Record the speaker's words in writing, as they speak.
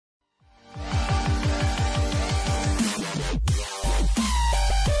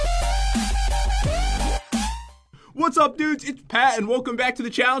what's up, dudes? It's Pat, and welcome back to the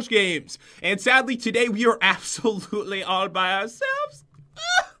challenge games. And sadly, today we are absolutely all by ourselves.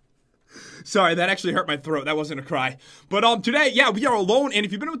 Sorry, that actually hurt my throat. That wasn't a cry. But today, yeah, we are alone. And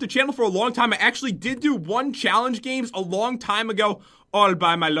if you've been with the channel for a long time, I actually did do one challenge games a long time ago, all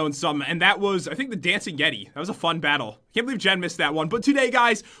by my lonesome, and that was, I think, the Dancing Yeti. That was a fun battle. Can't believe Jen missed that one. But today,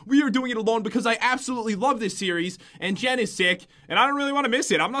 guys, we are doing it alone because I absolutely love this series, and Jen is sick, and I don't really want to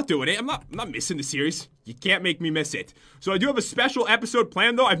miss it. I'm not doing it. I'm not missing the series. You can't make me miss it. So I do have a special episode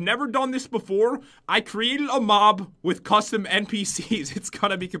planned, though. I've never done this before. I created a mob with custom NPCs. It's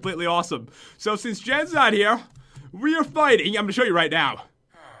gonna be completely awesome. So since Jen's not here, we are fighting. I'm gonna show you right now.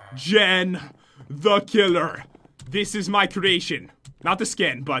 Jen the Killer. This is my creation. Not the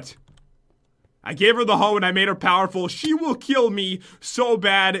skin, but I gave her the hoe and I made her powerful. She will kill me so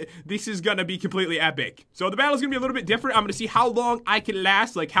bad. This is gonna be completely epic. So the battle's gonna be a little bit different. I'm gonna see how long I can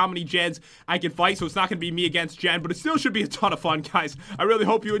last, like how many Jens I can fight. So it's not gonna be me against Jen, but it still should be a ton of fun, guys. I really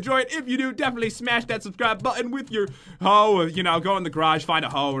hope you enjoy it. If you do, definitely smash that subscribe button with your hoe. You know, go in the garage, find a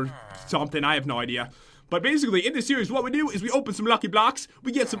hoe or something. I have no idea. But basically, in this series, what we do is we open some lucky blocks.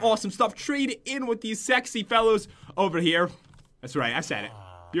 We get some awesome stuff. Trade in with these sexy fellows over here. That's right, I said it.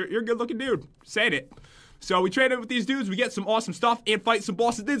 You're a good-looking dude. Saying it. So we trade in with these dudes, we get some awesome stuff, and fight some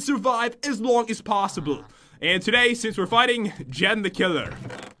bosses, then survive as long as possible. And today, since we're fighting Jen the Killer,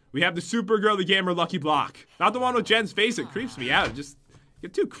 we have the Supergirl the Gamer lucky block. Not the one with Jen's face, it creeps me out. Just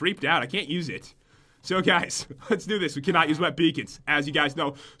get too creeped out, I can't use it. So guys, let's do this. We cannot use wet beacons, as you guys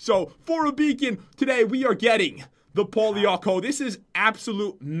know. So, for a beacon, today we are getting the Polyarco. This is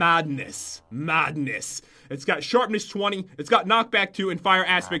absolute madness. Madness. It's got sharpness 20, it's got knockback 2, and fire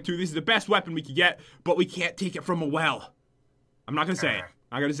aspect 2. This is the best weapon we could get, but we can't take it from a well. I'm not gonna say it.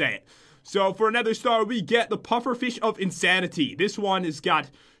 I'm not gonna say it. So for another star, we get the Pufferfish of Insanity. This one has got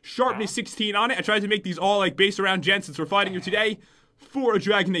sharpness 16 on it. I tried to make these all like based around Jen since we're fighting her today. For a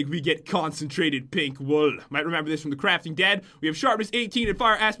dragon egg, we get concentrated pink wool. Might remember this from the Crafting Dead. We have sharpness 18 and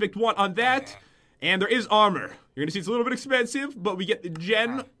fire aspect 1 on that. And there is armor. You're gonna see it's a little bit expensive, but we get the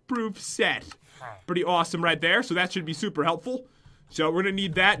Gen-proof set. Pretty awesome right there, so that should be super helpful. So we're gonna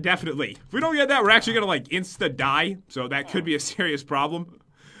need that, definitely. If we don't get that, we're actually gonna like insta-die, so that could be a serious problem.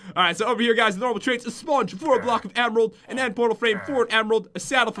 Alright, so over here, guys, the normal traits: a sponge for a block of emerald, an end portal frame for an emerald, a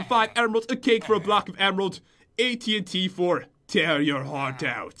saddle for 5 emeralds, a cake for a block of emerald, AT&T for tear your heart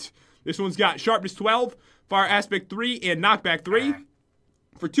out. This one's got sharpness 12, fire aspect 3, and knockback 3.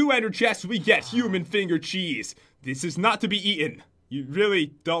 For 2 ender chests, we get human finger cheese. This is not to be eaten. You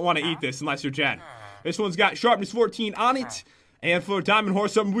really don't want to eat this unless you're Jen. This one's got sharpness 14 on it. And for Diamond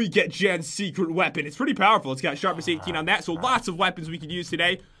Horse, we get Jen's secret weapon. It's pretty powerful. It's got sharpness 18 on that, so lots of weapons we could use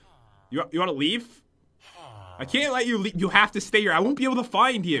today. You want to leave? I can't let you leave. You have to stay here. I won't be able to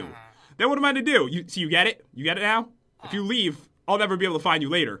find you. Then what am I to do? You get it? You get it now? If you leave, I'll never be able to find you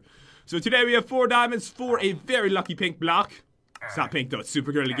later. So today we have 4 diamonds for a very lucky pink block. It's not pink though, it's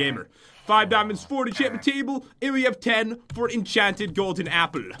Super Girly Gamer. 5 diamonds for the enchantment table, and we have 10 for enchanted golden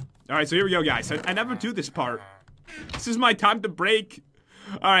apple. Alright, so here we go, guys. I never do this part. This is my time to break.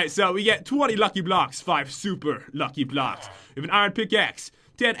 Alright, so we get 20 lucky blocks, 5 super lucky blocks. We have an iron pickaxe,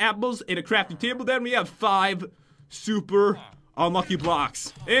 10 apples, and a crafting table. Then we have 5 super unlucky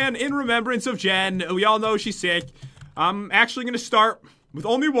blocks. And in remembrance of Jen, we all know she's sick, I'm actually going to start with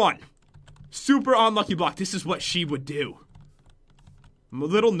only 1 super unlucky block. This is what she would do. I'm a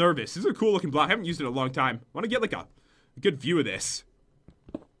little nervous. This is a cool looking block. I haven't used it in a long time. I want to get like a good view of this.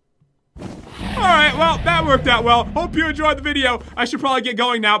 Alright, well, that worked out well. Hope you enjoyed the video. I should probably get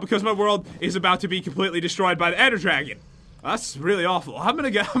going now because my world is about to be completely destroyed by the Ender Dragon. That's really awful. I'm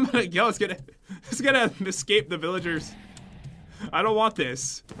gonna go. It's gonna escape the villagers. I don't want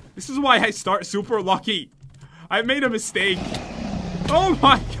this. This is why I start super lucky. I made a mistake. Oh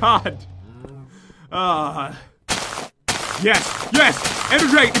my god. Yes, yes! Ender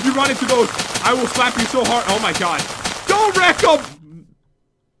Dragon, if you run into those, I will slap you so hard. Oh my god. Don't wreck them!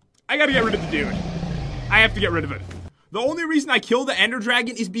 I gotta get rid of the dude. I have to get rid of it. The only reason I kill the Ender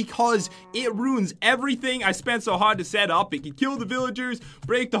Dragon is because it ruins everything I spent so hard to set up. It can kill the villagers,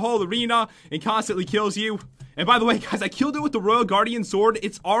 break the whole arena, and constantly kills you. And by the way, guys, I killed it with the Royal Guardian Sword.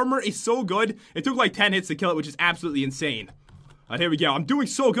 Its armor is so good. It took like 10 hits to kill it, which is absolutely insane. Here we go. I'm doing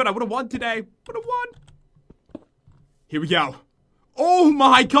so good. I would have won today. Would have won. Here we go. Oh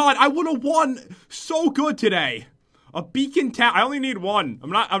my god, I would have won so good today. A beacon tower. I only need 1. I'm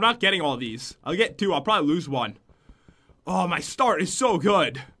not getting all these. I'll get 2. I'll probably lose 1. Oh, my start is so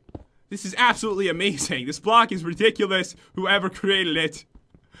good. This is absolutely amazing. This block is ridiculous. Whoever created it.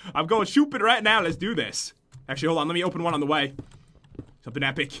 I'm going stupid right now. Let's do this. Actually, hold on. Let me open one on the way. Something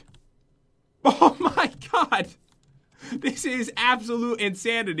epic. Oh my god. This is absolute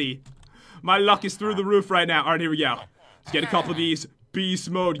insanity. My luck is through the roof right now. All right, here we go. Let's get a couple of these. Beast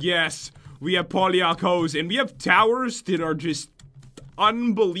mode, yes. We have PopularMMOs, and we have towers that are just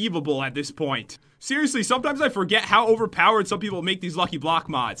unbelievable at this point. Seriously, sometimes I forget how overpowered some people make these lucky block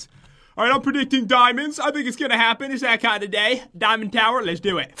mods. All right, I'm predicting diamonds. I think it's gonna happen. It's that kind of day. Diamond tower, let's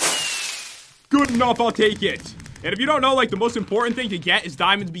do it. Good enough, I'll take it. And if you don't know, like, the most important thing to get is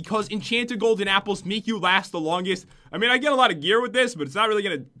diamonds because enchanted golden apples make you last the longest. I mean, I get a lot of gear with this, but it's not really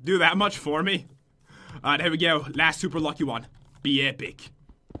gonna do that much for me. There we go. Last super lucky one. Be epic.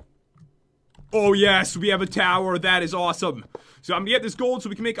 Oh, yes, we have a tower. That is awesome. So I'm gonna get this gold so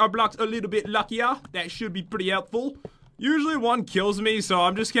we can make our blocks a little bit luckier. That should be pretty helpful. Usually one kills me, so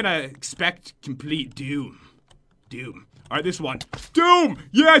I'm just gonna expect complete doom. Doom. Alright, this one. Doom!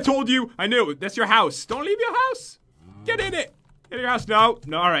 Yeah, I told you. I knew. That's your house. Don't leave your house. Get in it. Get in your house. No.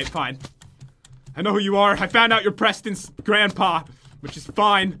 No, alright, fine. I know who you are. I found out you're Preston's grandpa, which is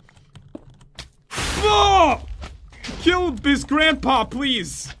fine. Oh! Kill his grandpa,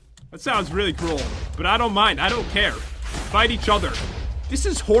 please. That sounds really cruel, but I don't mind. I don't care. Fight each other. This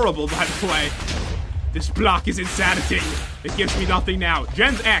is horrible, by the way. This block is insanity. It gives me nothing now.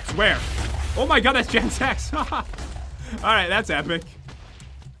 Gen's X, where? Oh my god, that's Gen's X. Alright, that's epic.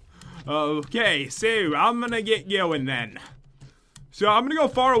 Okay, so I'm gonna get going then. So I'm gonna go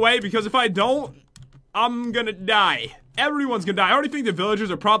far away because if I don't, I'm gonna die. Everyone's gonna die. I already think the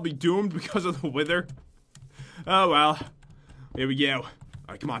villagers are probably doomed because of the wither. Oh well. Here we go.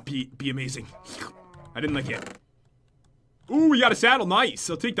 Alright, come on, be amazing. I didn't like it. Ooh, we got a saddle. Nice.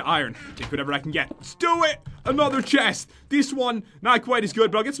 I'll take the iron. Take whatever I can get. Let's do it. Another chest. This one, not quite as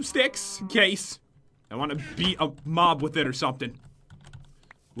good, but I'll get some sticks in case I want to beat a mob with it or something.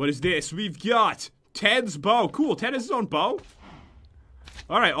 What is this? We've got Ted's bow. Cool. Ted has his own bow.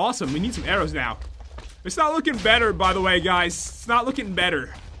 Alright, awesome. We need some arrows now. It's not looking better, by the way, guys. It's not looking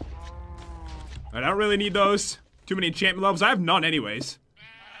better. I don't really need those. Too many enchantment levels. I have none anyways.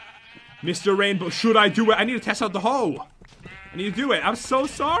 Mr. Rainbow, should I do it? I need to test out the hoe. I need to do it. I'm so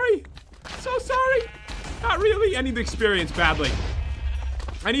sorry. So sorry. Not really. I need the experience badly.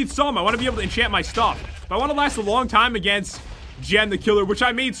 I need some. I want to be able to enchant my stuff. But I want to last a long time against Gen the Killer, which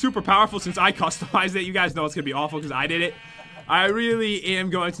I made super powerful since I customized it. You guys know it's going to be awful because I did it. I really am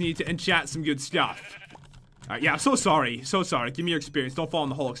going to need to enchant some good stuff. Alright, yeah, I'm so sorry. So sorry. Give me your experience. Don't fall in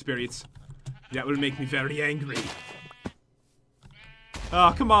the whole experience. That would make me very angry.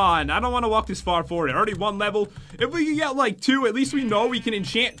 Oh, come on. I don't want to walk this far forward. Already one level. If we can get like 2, at least we know we can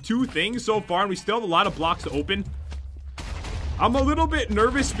enchant 2 things so far, and we still have a lot of blocks to open. I'm a little bit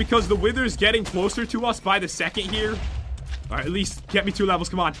nervous because the wither's getting closer to us by the second here. Alright, at least get me 2 levels.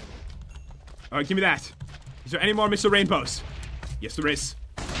 Come on. Alright, give me that. Is there any more Mr. Rainbows? Yes, there is.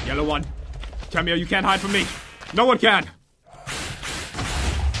 Yellow one. Tell me you can't hide from me. No one can.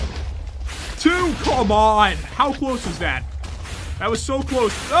 2! Come on! How close was that? That was so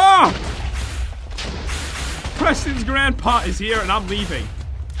close. Ah! Preston's grandpa is here and I'm leaving.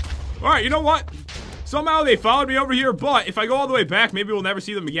 Alright, you know what? Somehow they followed me over here, but if I go all the way back, maybe we'll never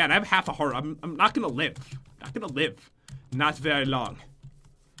see them again. I have half a heart. I'm not gonna live. Not gonna live. Not very long.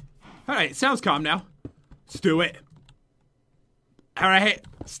 Alright, sounds calm now. Let's do it. Alright,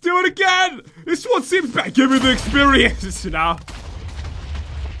 let's do it again! This one seems bad. Give me the experience now.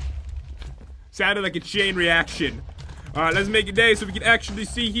 Sounded like a chain reaction. Alright, let's make a day so we can actually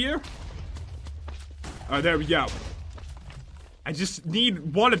see here. Alright, there we go. I just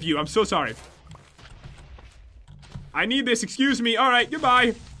need one of you. I'm so sorry. I need this. Excuse me. Alright,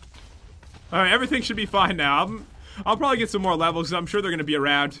 goodbye. Alright, everything should be fine now. I'll probably get some more levels because I'm sure they're going to be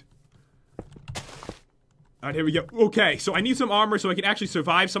around. Alright, here we go. Okay, so I need some armor so I can actually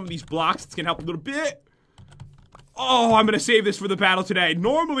survive some of these blocks. It's going to help a little bit. Oh, I'm going to save this for the battle today.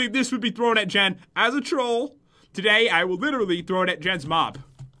 Normally, this would be thrown at Gen as a troll. Today, I will literally throw it at Gen's mob.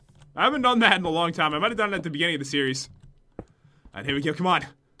 I haven't done that in a long time. I might have done it at the beginning of the series. Alright, here we go. Come on.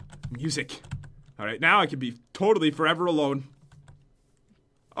 Music. Alright, now I can be totally forever alone.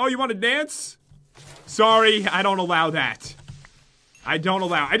 Oh, you want to dance? Sorry, I don't allow that. I don't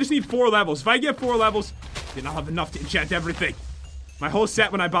allow. I just need 4 levels. If I get 4 levels, then I'll have enough to enchant everything. My whole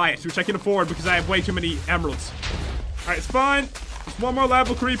set when I buy it, which I can afford because I have way too many emeralds. Alright, it's fine. Just one more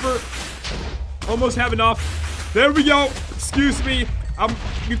level, creeper. Almost have enough. There we go. Excuse me.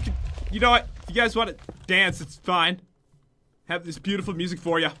 You know what? If you guys want to dance, it's fine. Have this beautiful music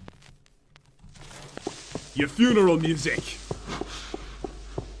for you. Your funeral music.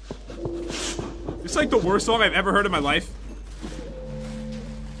 It's like the worst song I've ever heard in my life.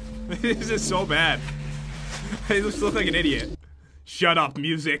 This is so bad. I just look like an idiot. Shut up,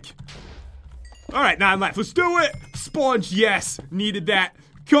 music. All right, 9 left. Let's do it. Sponge, yes. Needed that.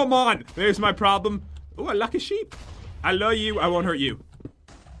 Come on. There's my problem. Oh, I like a sheep. I love you. I won't hurt you.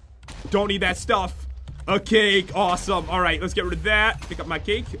 Don't need that stuff. A cake. Awesome. All right, let's get rid of that. Pick up my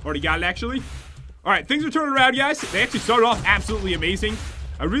cake. Already got it, actually. All right, things are turning around, guys. They actually started off absolutely amazing.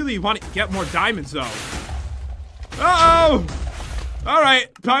 I really want to get more diamonds, though. Uh-oh. All right,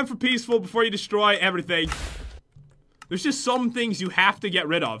 time for peaceful before you destroy everything. There's just some things you have to get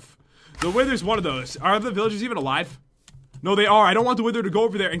rid of. The Wither's one of those. Are the villagers even alive? No, they are. I don't want the Wither to go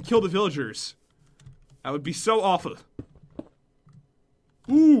over there and kill the villagers. That would be so awful.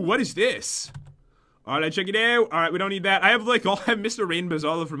 Ooh, what is this? Alright, check it out. Alright, we don't need that. I have like all I have Mr. Rainbows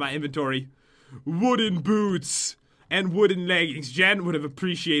all over my inventory. Wooden boots and wooden leggings. Jen would have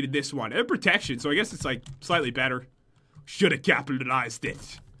appreciated this one. And protection, so I guess it's like slightly better. Should have capitalized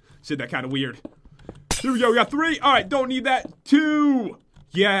it. Said that kind of weird. Here we go, we got 3. Alright, don't need that. 2.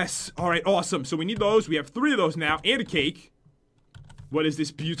 Yes. Alright, awesome. So we need those. We have 3 of those now. And a cake. What is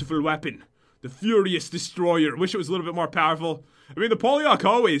this beautiful weapon? The Furious Destroyer. Wish it was a little bit more powerful. I mean, the Polyok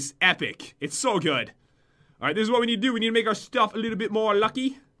Hoe is epic. It's so good. Alright, this is what we need to do. We need to make our stuff a little bit more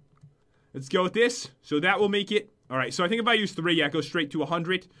lucky. Let's go with this. So that will make it. Alright, so I think if I use 3, yeah, it goes straight to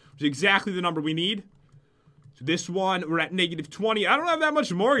 100. Which is exactly the number we need. So this one, we're at negative 20. I don't have that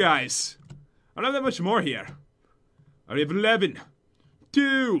much more, guys. I don't have that much more here. I have 11.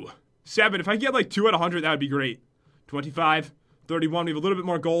 2. 7. If I get like 2 at 100, that would be great. 25. 31. We have a little bit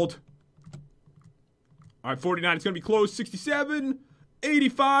more gold. Alright, 49. It's going to be close. 67.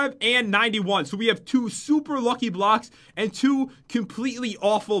 85. And 91. So we have 2 super lucky blocks and 2 completely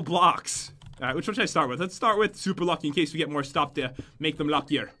awful blocks. Alright, which one should I start with? Let's start with super lucky in case we get more stuff to make them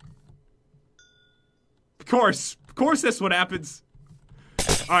luckier. Of course that's what happens.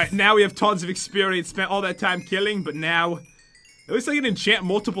 Alright, now we have tons of experience. Spent all that time killing, but now at least I can enchant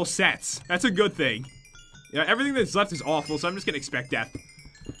multiple sets. That's a good thing. Yeah, everything that's left is awful, so I'm just gonna expect death.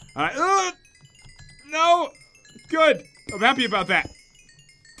 Alright, no! Good! I'm happy about that.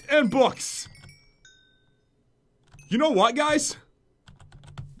 And books. You know what, guys?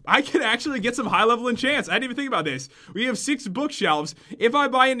 I can actually get some high-level enchants. I didn't even think about this. We have 6 bookshelves. If I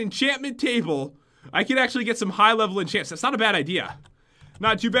buy an enchantment table, I can actually get some high-level enchants. That's not a bad idea.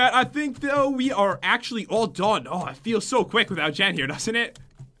 Not too bad. I think, though, we are actually all done. Oh, it feels so quick without Jen here, doesn't it?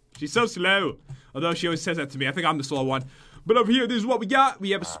 She's so slow. Although she always says that to me. I think I'm the slow one. But over here, this is what we got. We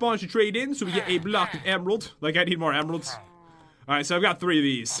have a sponge to trade in, so we get a block of emerald. Like, I need more emeralds. Alright, so I've got 3 of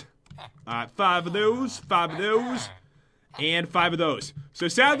these. Alright, 5 of those, 5 of those, and 5 of those. So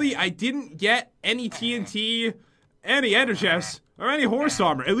sadly, I didn't get any TNT, any ender chests, or any horse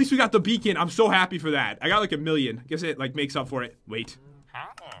armor. At least we got the beacon. I'm so happy for that. I got like 1,000,000. I guess it like makes up for it. Wait.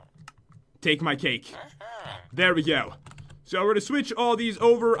 Take my cake. There we go. So we're gonna switch all these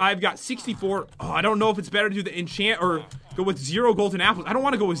over. I've got 64. Oh, I don't know if it's better to do the enchant or go with 0 golden apples. I don't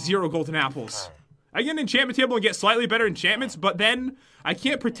want to go with 0 golden apples. I get an enchantment table and get slightly better enchantments, but then I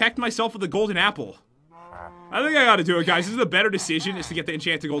can't protect myself with a golden apple. I think I gotta do it, guys. This is a better decision, is to get the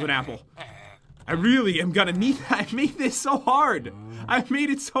enchanted golden apple. I really am gonna need that. I made this so hard. I made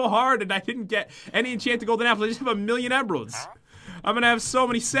it so hard and I didn't get any enchanted golden apples. I just have 1,000,000 emeralds. I'm gonna have so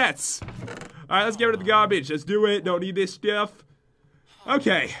many sets. Alright, let's get rid of the garbage. Let's do it. Don't need this stuff.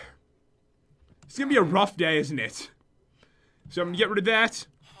 Okay. It's gonna be a rough day, isn't it? So I'm gonna get rid of that.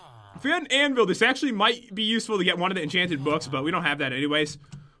 If we had an anvil, this actually might be useful to get one of the enchanted books, but we don't have that anyways.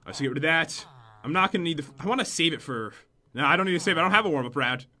 Let's get rid of that. I'm not gonna need the... I want to save it for... No, I don't need to save it. I don't have a warm-up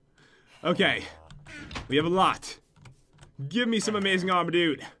round. Okay. We have a lot. Give me some amazing armor,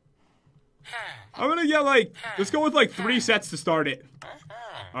 dude. I'm gonna get like... Let's go with like 3 sets to start it.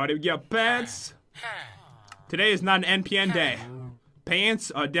 Alright, we got pants. Today is not an NPN day.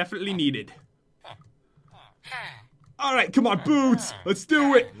 Pants are definitely needed. Alright, come on, boots. Let's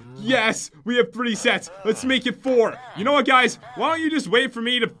do it. Yes, we have 3 sets. Let's make it 4. You know what, guys? Why don't you just wait for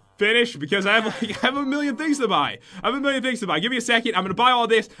me to finish? Because I have 1,000,000 things to buy. I have 1,000,000 things to buy. Give me a second. I'm gonna buy all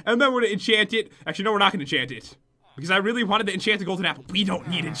this, and then we're gonna enchant it. Actually, no, we're not gonna enchant it. Because I really wanted the enchanted golden apple. We don't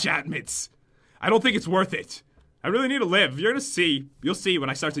need enchantments. I don't think it's worth it. I really need to live. You're gonna see. You'll see when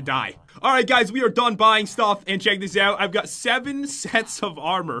I start to die. Alright, guys, we are done buying stuff, and check this out. I've got 7 sets of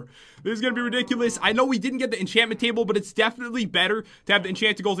armor. This is gonna be ridiculous. I know we didn't get the enchantment table, but it's definitely better to have the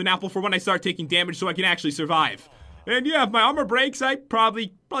enchanted golden apple for when I start taking damage so I can actually survive. And yeah, if my armor breaks, I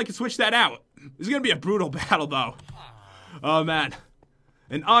probably can switch that out. This is gonna be a brutal battle, though. Oh, man.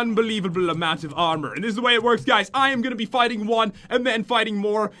 An unbelievable amount of armor. And this is the way it works, guys. I am going to be fighting one and then fighting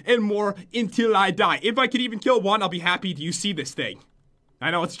more and more until I die. If I could even kill one, I'll be happy. Do you see this thing?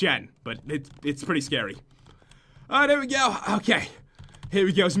 I know it's Jen, but it's pretty scary. There we go. Okay. Here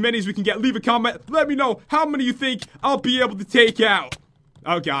we go, as many as we can get. Leave a comment. Let me know how many you think I'll be able to take out.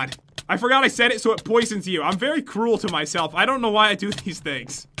 Oh, God. I forgot I said it, so it poisons you. I'm very cruel to myself. I don't know why I do these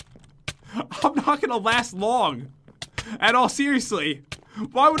things. I'm not gonna last long. At all, seriously.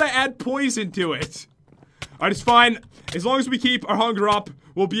 Why would I add poison to it? Alright, it's fine. As long as we keep our hunger up,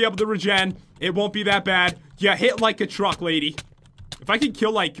 we'll be able to regen. It won't be that bad. Yeah, hit like a truck, lady. If I can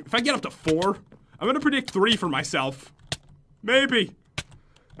kill, like, if I get up to 4, I'm gonna predict 3 for myself. Maybe.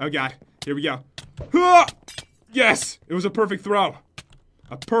 Oh, God. Here we go. Yes! It was a perfect throw.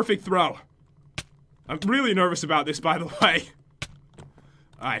 A perfect throw. I'm really nervous about this, by the way.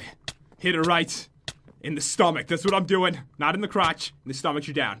 Alright. Hit it right in the stomach. That's what I'm doing. Not in the crotch. In the stomach,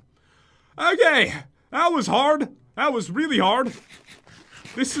 you're down. Okay. That was hard. That was really hard.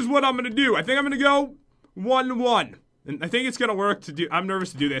 This is what I'm gonna do. I think I'm gonna go 1-1. And I think it's gonna work to do. I'm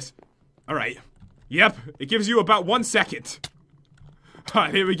nervous to do this. Alright. Yep. It gives you about 1 second.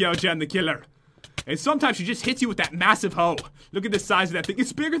 Alright, here we go, Jen the Killer. And sometimes she just hits you with that massive hoe. Look at the size of that thing.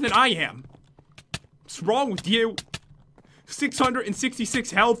 It's bigger than I am. What's wrong with you?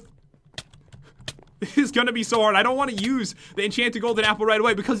 666 health. This is gonna be so hard. I don't want to use the enchanted golden apple right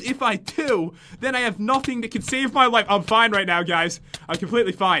away, because if I do, then I have nothing that can save my life. I'm fine right now, guys. I'm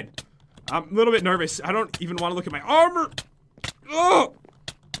completely fine. I'm a little bit nervous. I don't even want to look at my armor. Oh!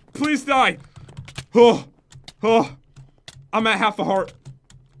 Please die. Oh. Oh. I'm at half a heart.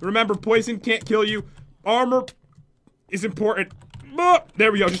 Remember, poison can't kill you. Armor is important.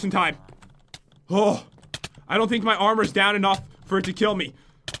 There we go, just in time. Oh. I don't think my armor is down enough for it to kill me.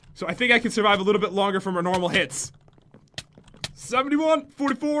 So I think I can survive a little bit longer from our normal hits. 71,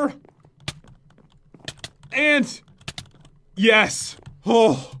 44. And yes.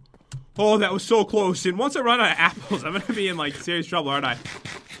 Oh. Oh, that was so close. And once I run out of apples, I'm gonna be in like serious trouble, aren't I?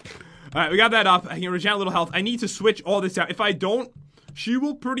 Alright, we got that up. I can regen a little health. I need to switch all this out. If I don't, she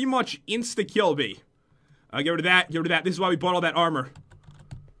will pretty much insta-kill me. Get rid of that, get rid of that. This is why we bought all that armor.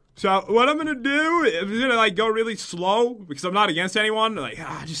 So, what I'm gonna do is I'm gonna, like, go really slow, because I'm not against anyone. Like,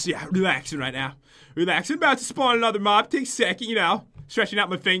 just, yeah, relaxing right now. Relaxing. About to spawn another mob. Take a second, you know. Stretching out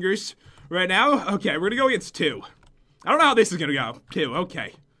my fingers right now. Okay, we're gonna go against 2. I don't know how this is gonna go. 2,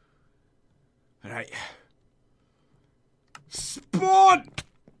 okay. Alright. Spawn!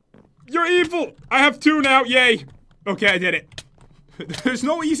 You're evil! I have 2 now, yay! Okay, I did it. There's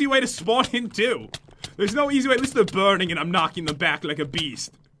no easy way to spawn in 2. There's no easy way. At least they're burning and I'm knocking them back like a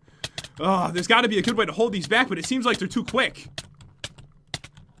beast. Oh, there's gotta be a good way to hold these back, but it seems like they're too quick.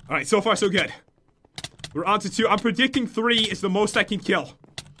 Alright, so far so good. We're on to 2. I'm predicting 3 is the most I can kill.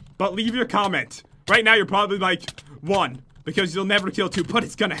 But leave your comment. Right now you're probably like 1, because you'll never kill 2, but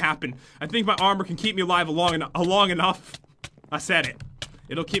it's gonna happen. I think my armor can keep me alive long enough. I said it.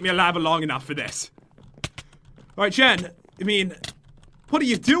 It'll keep me alive long enough for this. Alright, Jen. I mean, what are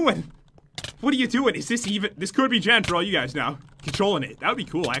you doing? What are you doing? Is this even? This could be Jen for all you guys now. Controlling it. That would be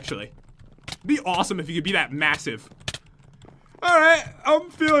cool, actually. It'd be awesome if you could be that massive. Alright, I'm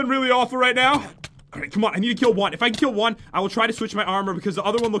feeling really awful right now. Alright, come on. I need to kill 1. If I can kill 1, I will try to switch my armor because the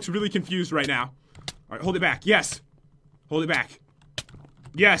other one looks really confused right now. Alright, hold it back. Yes. Hold it back.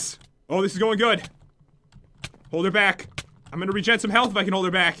 Yes. Oh, this is going good. Hold her back. I'm gonna regen some health if I can hold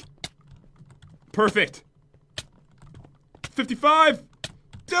her back. Perfect. 55.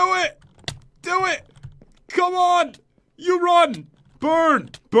 Do it. Do it. Come on. You run. Burn.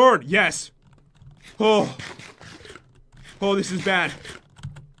 Burn. Yes. Oh. Oh, this is bad.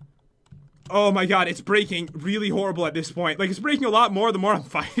 Oh my god, it's breaking really horrible at this point. Like, it's breaking a lot more the more I'm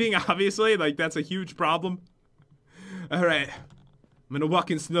fighting, obviously. Like, that's a huge problem. Alright. I'm gonna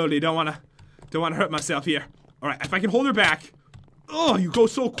walk in slowly. Don't wanna hurt myself here. Alright, if I can hold her back. Oh, you go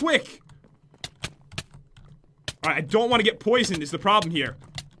so quick. Alright, I don't want to get poisoned is the problem here.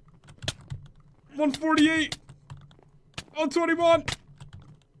 148. 121.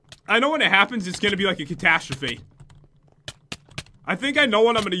 I know when it happens, it's gonna be like a catastrophe. I think I know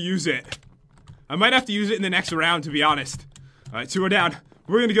when I'm gonna use it. I might have to use it in the next round, to be honest. Alright, 2 are down.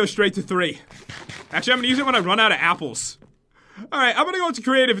 We're gonna go straight to 3. Actually, I'm gonna use it when I run out of apples. Alright, I'm gonna go into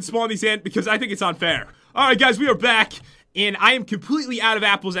creative and spawn these in because I think it's unfair. Alright, guys, we are back. And I am completely out of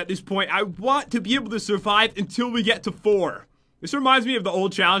apples at this point. I want to be able to survive until we get to 4. This reminds me of the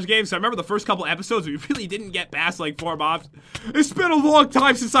old challenge games. So I remember the first couple episodes, we really didn't get past like 4 mobs. It's been a long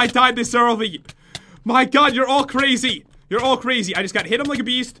time since I died this early. My god, you're all crazy. You're all crazy. I just got hit him like a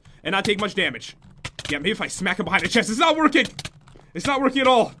beast and not take much damage. Yeah, maybe if I smack him behind the chest. It's not working. It's not working at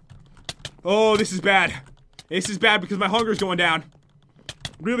all. Oh, this is bad. This is bad because my hunger is going down.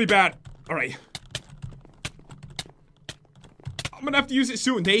 Really bad. Alright. I'm gonna have to use it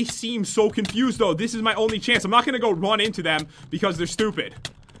soon. They seem so confused, though. This is my only chance. I'm not gonna go run into them because they're stupid.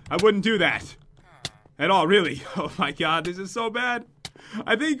 I wouldn't do that. At all, really. Oh my god, this is so bad.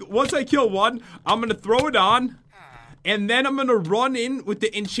 I think once I kill one, I'm gonna throw it on. And then I'm gonna run in with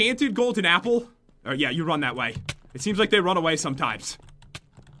the enchanted golden apple. Or yeah, you run that way. It seems like they run away sometimes.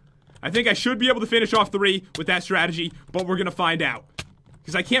 I think I should be able to finish off 3 with that strategy, but we're gonna find out.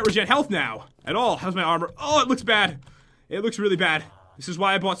 Because I can't regen health now at all. How's my armor? Oh, it looks bad. It looks really bad. This is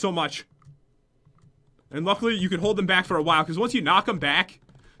why I bought so much. And luckily, you can hold them back for a while, because once you knock them back,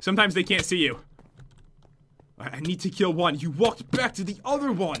 sometimes they can't see you. Alright, I need to kill one. You walked back to the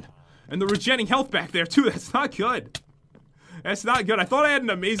other one. And they're regenning health back there, too. That's not good. That's not good. I thought I had an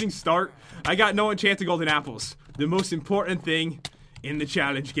amazing start. I got no enchanted golden apples. The most important thing in the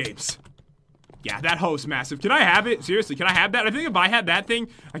challenge games. Yeah, that host massive. Can I have it? Seriously, can I have that? I think if I had that thing,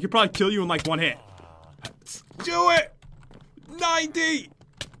 I could probably kill you in like 1 hit. Let's do it! 90!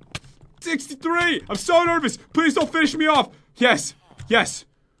 63! I'm so nervous! Please don't finish me off! Yes! Yes!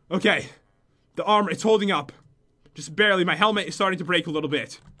 Okay. The armor, it's holding up. Just barely. My helmet is starting to break a little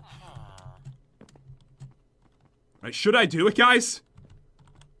bit. Alright, should I do it, guys?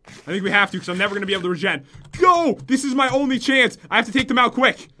 I think we have to, because I'm never going to be able to regen. Go! This is my only chance. I have to take them out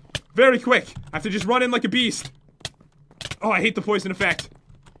quick. Very quick. I have to just run in like a beast. Oh, I hate the poison effect.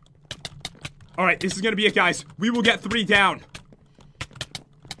 Alright, this is going to be it, guys. We will get 3 down.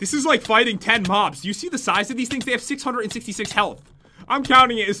 This is like fighting 10 mobs. Do you see the size of these things? They have 666 health. I'm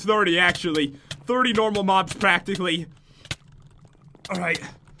counting it as 30, actually. 30 normal mobs, practically. Alright.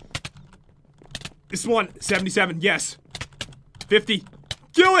 This one, 77, yes. 50.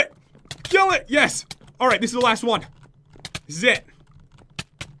 Kill it! Kill it! Yes! Alright, this is the last one. This is it.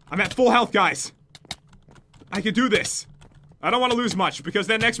 I'm at full health, guys. I can do this. I don't want to lose much, because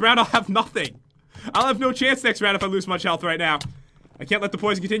then next round I'll have nothing. I'll have no chance next round if I lose much health right now. I can't let the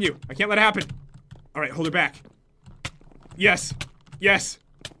poison continue. I can't let it happen. Alright, hold her back. Yes. Yes.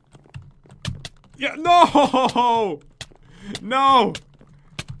 Yeah, no! No!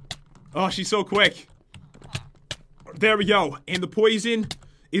 Oh, she's so quick. There we go. And the poison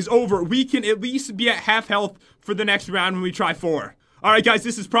is over. We can at least be at half health for the next round when we try 4. Alright guys,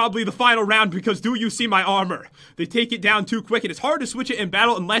 this is probably the final round because do you see my armor? They take it down too quick and it's hard to switch it in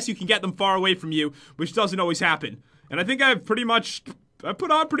battle unless you can get them far away from you, which doesn't always happen. And I think I've put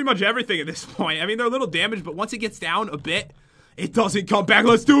on pretty much everything at this point. I mean, they're a little damaged, but once it gets down a bit, it doesn't come back.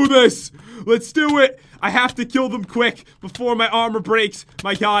 Let's do this! Let's do it! I have to kill them quick before my armor breaks.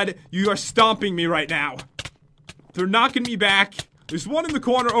 My god, you are stomping me right now. They're knocking me back. There's one in the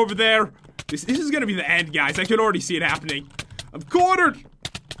corner over there. This is gonna be the end, guys. I can already see it happening. I'm cornered!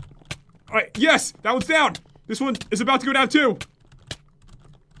 Alright, yes! That one's down! This one is about to go down too!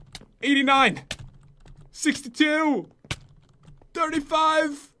 89! 62!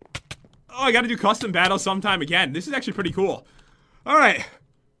 35! Oh, I gotta do custom battles sometime again. This is actually pretty cool. Alright.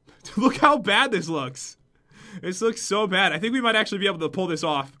 Look how bad this looks. This looks so bad. I think we might actually be able to pull this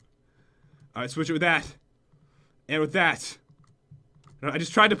off. Alright, switch it with that. And with that. I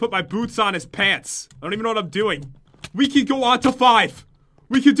just tried to put my boots on his pants. I don't even know what I'm doing. We can go on to 5.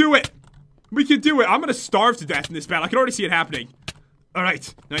 We can do it. We can do it. I'm gonna starve to death in this battle. I can already see it happening.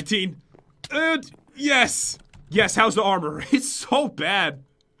 Alright, 19. And yes. Yes, how's the armor? It's so bad.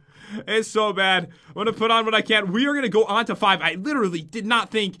 It's so bad. I'm gonna put on what I can. We are gonna go on to 5. I literally did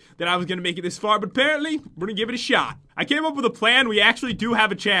not think that I was gonna make it this far, but apparently, we're gonna give it a shot. I came up with a plan. We actually do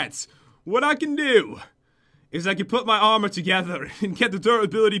have a chance. What I can do is I can put my armor together and get the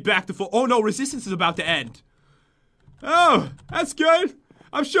durability back to full. Oh no, resistance is about to end. Oh, that's good.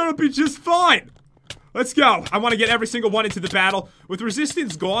 I'm sure it'll be just fine. Let's go. I want to get every single one into the battle. With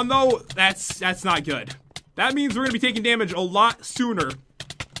resistance gone, though, that's not good. That means we're going to be taking damage a lot sooner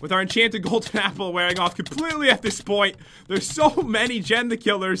with our enchanted golden apple wearing off completely at this point. There's so many Gen the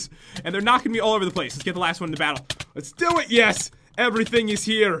Killers, and they're knocking me all over the place. Let's get the last one in the battle. Let's do it. Yes, everything is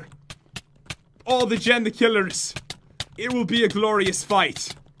here. All the Gen the Killers. It will be a glorious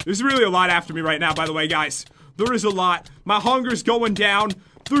fight. There's really a lot after me right now, by the way, guys. There is a lot. My hunger's going down.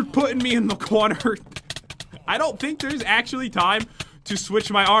 They're putting me in the corner. I don't think there's actually time to switch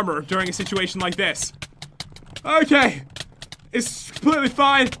my armor during a situation like this. Okay. It's completely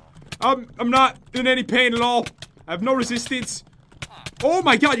fine. I'm not in any pain at all. I have no resistance. Oh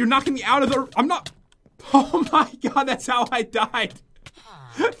my god, you're knocking me out of the... I'm not... Oh my god, that's how I died.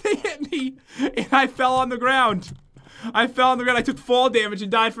 They hit me, and I fell on the ground. I fell on the ground. I took fall damage and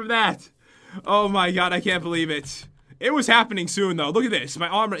died from that. Oh my god, I can't believe it. It was happening soon, though. Look at this. My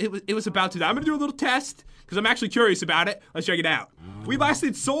armor, it was about to die. I'm gonna do a little test, because I'm actually curious about it. Let's check it out. We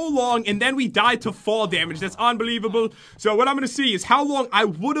lasted so long, and then we died to fall damage. That's unbelievable. So what I'm going to see is how long I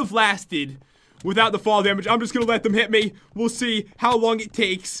would have lasted without the fall damage. I'm just going to let them hit me. We'll see how long it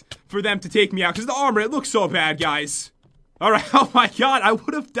takes for them to take me out, because the armor, it looks so bad, guys. Alright, oh my god, I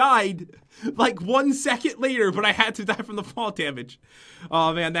would have died like 1 second later, but I had to die from the fall damage.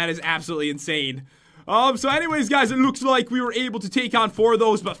 Oh man, that is absolutely insane. So anyways, guys, it looks like we were able to take on 4 of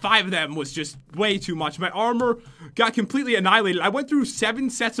those, but 5 of them was just way too much. My armor got completely annihilated. I went through 7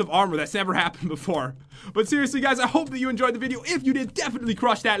 sets of armor. That's never happened before. But seriously, guys, I hope that you enjoyed the video. If you did, definitely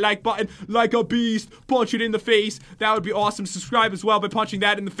crush that like button like a beast. Punch it in the face. That would be awesome. Subscribe as well by punching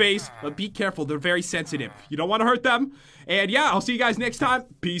that in the face. But be careful. They're very sensitive. You don't want to hurt them. And yeah, I'll see you guys next time.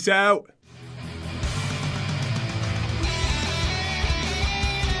 Peace out.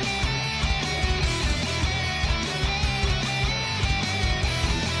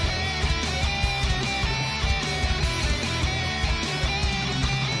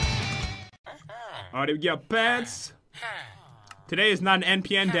 Alright, here we go. Pants. Today is not an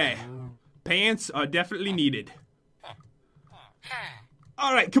NPN day. Pants are definitely needed.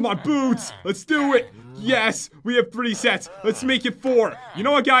 Alright, come on, boots. Let's do it. Yes, we have 3 sets. Let's make it 4. You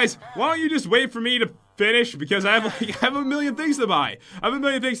know what, guys? Why don't you just wait for me to finish? Because I have a million things to buy.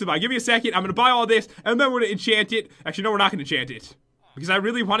 Give me a second. I'm going to buy all this, and then we're going to enchant it. Actually, no, we're not going to enchant it. Because I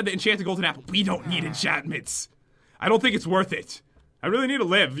really wanted to enchant the golden apple. We don't need enchantments. I don't think it's worth it. I really need to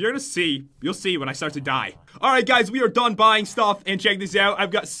live. You're gonna see. You'll see when I start to die. Alright, guys, we are done buying stuff, and check this out.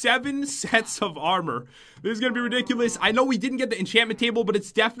 I've got 7 sets of armor. This is gonna be ridiculous. I know we didn't get the enchantment table, but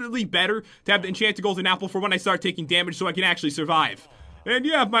it's definitely better to have the enchanted golden apple for when I start taking damage so I can actually survive. And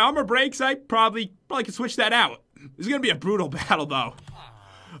yeah, if my armor breaks, I probably can switch that out. This is gonna be a brutal battle, though.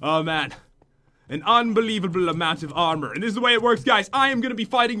 Oh, man. An unbelievable amount of armor. And this is the way it works, guys. I am going to be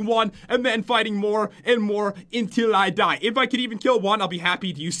fighting one and then fighting more and more until I die. If I could even kill one, I'll be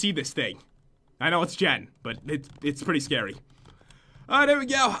happy. Do you see this thing? I know it's Jen, but it's pretty scary. There we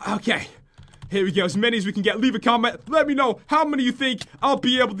go. Okay. Here we go. As many as we can get. Leave a comment. Let me know how many you think I'll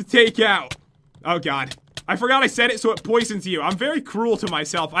be able to take out. Oh, God. I forgot I said it, so it poisons you. I'm very cruel to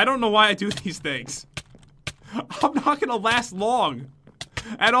myself. I don't know why I do these things. I'm not going to last long.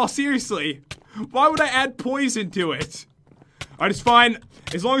 At all, seriously. Why would I add poison to it? Alright, it's fine.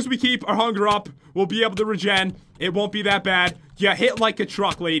 As long as we keep our hunger up, we'll be able to regen. It won't be that bad. Yeah, hit like a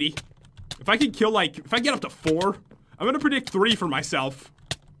truck, lady. If I can kill, if I get up to 4, I'm gonna predict 3 for myself.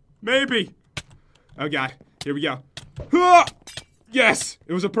 Maybe. Oh, God. Here we go. Ah! Yes!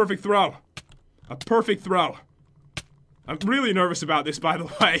 It was a perfect throw. A perfect throw. I'm really nervous about this, by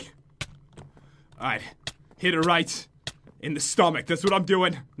the way. Alright. Hit it right. In the stomach. That's what I'm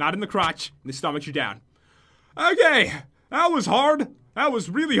doing. Not in the crotch. In the stomach, you're down. Okay. That was hard. That was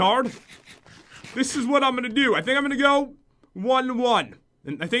really hard. This is what I'm going to do. I think I'm going to go 1-1.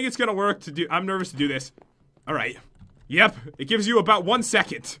 And I think it's going to work to do. I'm nervous to do this. Alright. Yep. It gives you about 1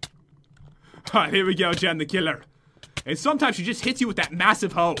 second. Alright, here we go, Jen the killer. And sometimes she just hits you with that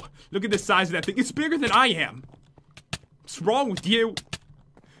massive hoe. Look at the size of that thing. It's bigger than I am. What's wrong with you?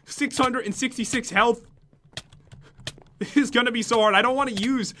 666 health. This is gonna be so hard. I don't want to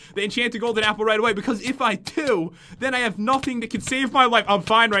use the enchanted golden apple right away, because if I do, then I have nothing that can save my life. I'm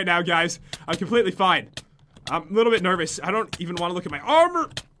fine right now, guys. I'm completely fine. I'm a little bit nervous. I don't even want to look at my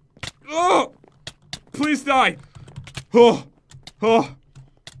armor. Oh! Please die. Oh! Oh!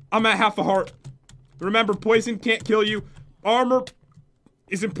 I'm at half a heart. Remember, poison can't kill you. Armor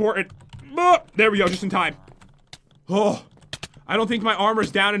is important. Oh! There we go, just in time. Oh! I don't think my armor's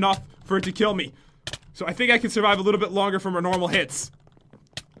down enough for it to kill me. So I think I can survive a little bit longer from our normal hits.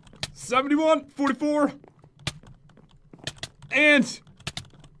 71, 44. And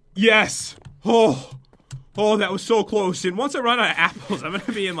yes. Oh, that was so close. And once I run out of apples, I'm gonna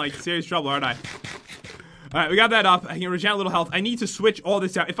be in serious trouble, aren't I? Alright, we got that up. I can regen a little health. I need to switch all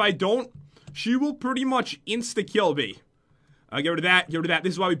this out. If I don't, she will pretty much insta-kill me. Get rid of that, get rid of that.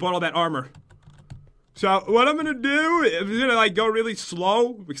 This is why we bought all that armor. So, what I'm gonna do is I'm gonna, go really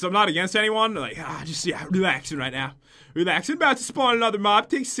slow, because I'm not against anyone. Just, relaxing right now. Relaxing, about to spawn another mob.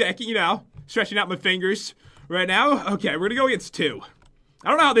 Takes a second, stretching out my fingers right now. Okay, we're gonna go against 2. I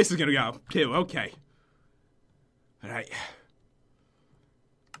don't know how this is gonna go. 2, okay. Alright.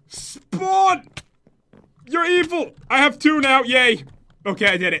 Spawn! You're evil! I have 2 now, yay! Okay,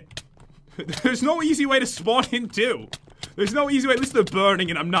 I did it. There's no easy way to spawn in 2. There's no easy way. At least they're burning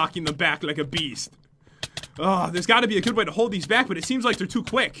and I'm knocking them back like a beast. Oh, there's got to be a good way to hold these back, but it seems like they're too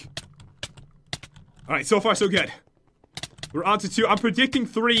quick. Alright, so far so good. We're on to 2. I'm predicting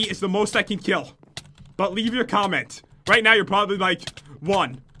 3 is the most I can kill. But leave your comment. Right now you're probably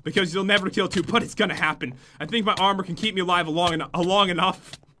 1. because you'll never kill 2, but it's gonna happen. I think my armor can keep me alive long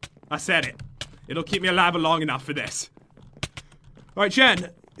enough. I said it. It'll keep me alive long enough for this. Alright, Jen.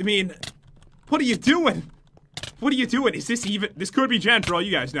 I mean, what are you doing? What are you doing? Is this even? This could be Jen for all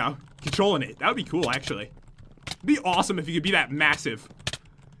you guys now. Controlling it. That would be cool, actually. It'd be awesome if you could be that massive.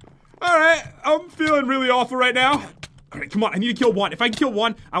 Alright, I'm feeling really awful right now. Alright, come on, I need to kill 1. If I can kill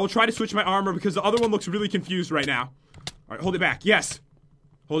 1, I will try to switch my armor because the other one looks really confused right now. Alright, hold it back. Yes.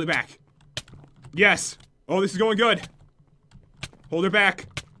 Hold it back. Yes. Oh, this is going good. Hold her back.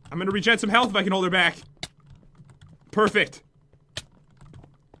 I'm gonna regen some health if I can hold her back. Perfect.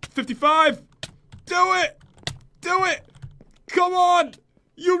 55. Do it. Do it. Come on.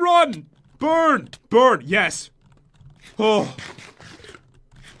 You run. Burn. Burn. Yes. Oh.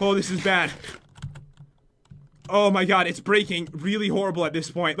 Oh, this is bad. Oh my god, it's breaking really horrible at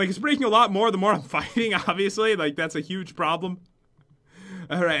this point. Like, it's breaking a lot more the more I'm fighting, obviously. Like, that's a huge problem.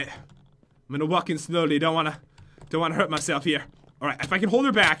 Alright. I'm gonna walk in slowly. Don't wanna hurt myself here. Alright, if I can hold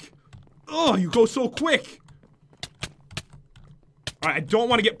her back. Oh, you go so quick. Alright, I don't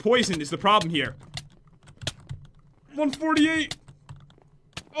want to get poisoned is the problem here. 148.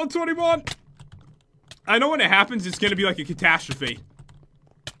 121. I know when it happens, it's gonna be like a catastrophe.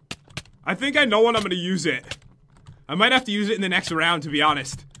 I think I know when I'm gonna use it. I might have to use it in the next round, to be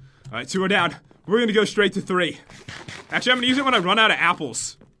honest. Alright, 2 are down. We're gonna go straight to 3. Actually, I'm gonna use it when I run out of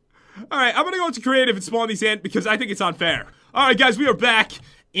apples. Alright, I'm gonna go into creative and spawn these in because I think it's unfair. Alright, guys, we are back.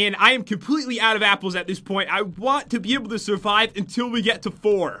 And I am completely out of apples at this point. I want to be able to survive until we get to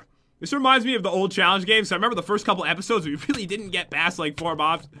 4. This reminds me of the old challenge games. So I remember the first couple episodes, we really didn't get past like 4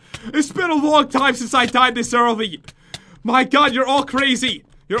 mobs. It's been a long time since I died this early. My god, you're all crazy.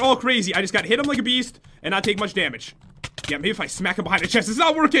 You're all crazy. I just got hit him like a beast and not take much damage. Yeah, maybe if I smack him behind the chest. It's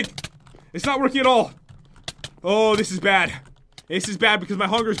not working. It's not working at all. Oh, this is bad. This is bad because my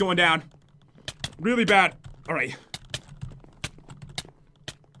hunger is going down. Really bad. Alright.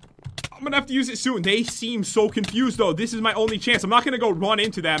 I'm gonna have to use it soon. They seem so confused, though. This is my only chance. I'm not gonna go run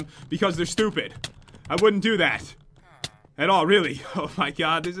into them because they're stupid. I wouldn't do that. At all, really. Oh my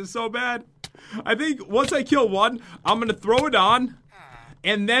god, this is so bad. I think once I kill 1, I'm gonna throw it on.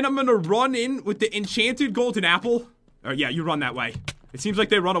 And then I'm gonna run in with the enchanted golden apple. Oh, yeah, you run that way. It seems like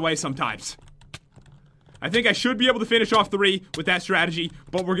they run away sometimes. I think I should be able to finish off 3 with that strategy,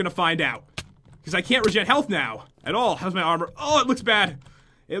 but we're gonna find out. Because I can't regen health now. At all. How's my armor? Oh, it looks bad.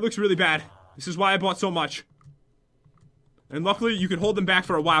 It looks really bad. This is why I bought so much. And luckily, you can hold them back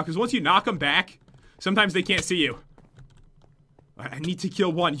for a while, because once you knock them back, sometimes they can't see you. I need to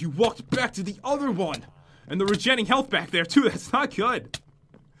kill 1. You walked back to the other one. And they're regenning health back there, too. That's not good.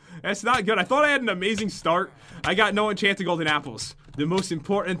 That's not good. I thought I had an amazing start. I got no enchanted golden apples. The most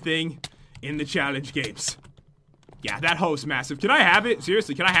important thing in the challenge games. Yeah, that host massive. Can I have it?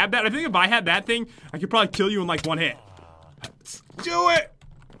 Seriously, can I have that? I think if I had that thing, I could probably kill you in like 1 hit. Let's do it!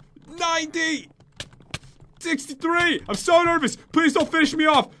 90! 63! I'm so nervous! Please don't finish me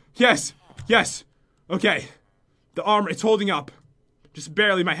off! Yes! Yes! Okay. The armor, it's holding up. Just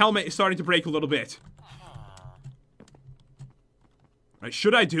barely. My helmet is starting to break a little bit. Alright,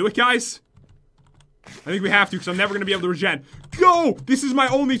 should I do it, guys? I think we have to, because I'm never going to be able to regen. Go! This is my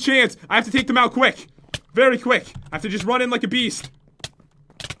only chance! I have to take them out quick. Very quick. I have to just run in like a beast.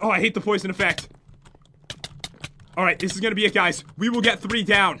 Oh, I hate the poison effect. Alright, this is going to be it, guys. We will get 3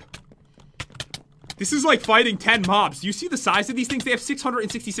 down. This is like fighting 10 mobs. Do you see the size of these things? They have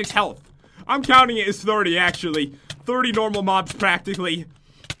 666 health. I'm counting it as 30, actually. 30 normal mobs, practically.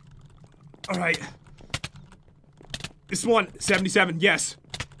 Alright. This one, 77, yes.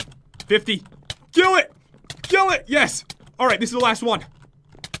 50. Kill it! Kill it! Yes! Alright, this is the last one.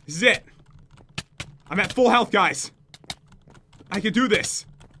 This is it. I'm at full health, guys. I can do this.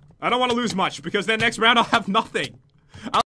 I don't want to lose much, because then next round I'll have nothing.